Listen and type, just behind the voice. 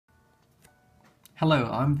Hello,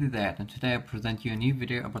 I'm Zett, and today I present you a new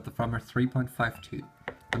video about the Firmware 3.52,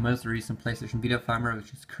 the most recent PlayStation Vita firmware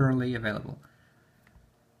which is currently available.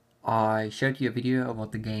 I showed you a video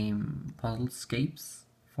about the game Puzzle Scapes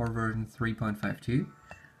for version 3.52,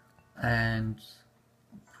 and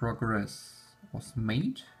progress was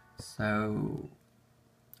made, so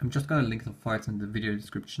I'm just gonna link the files in the video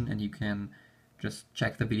description and you can just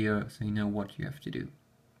check the video so you know what you have to do.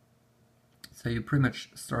 So you pretty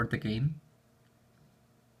much start the game.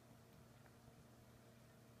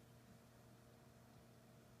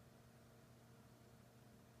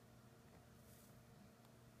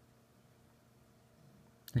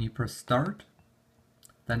 Then you press start,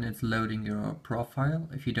 then it's loading your profile.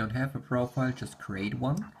 If you don't have a profile, just create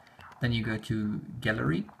one. Then you go to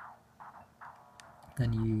gallery,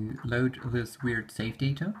 then you load this weird save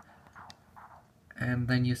data, and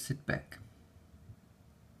then you sit back.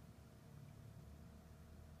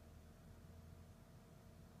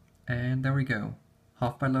 And there we go,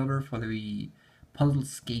 half-byte loader for the Puzzle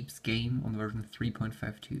Scapes game on version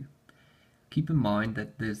 3.52. Keep in mind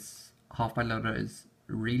that this half-byte loader is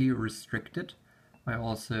really restricted. I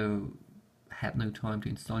also had no time to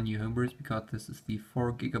install new homebrews because this is the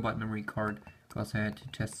 4 GB memory card because I had to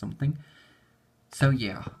test something. So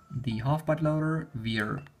yeah, the half-byte loader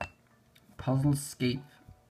via Puzzle Scape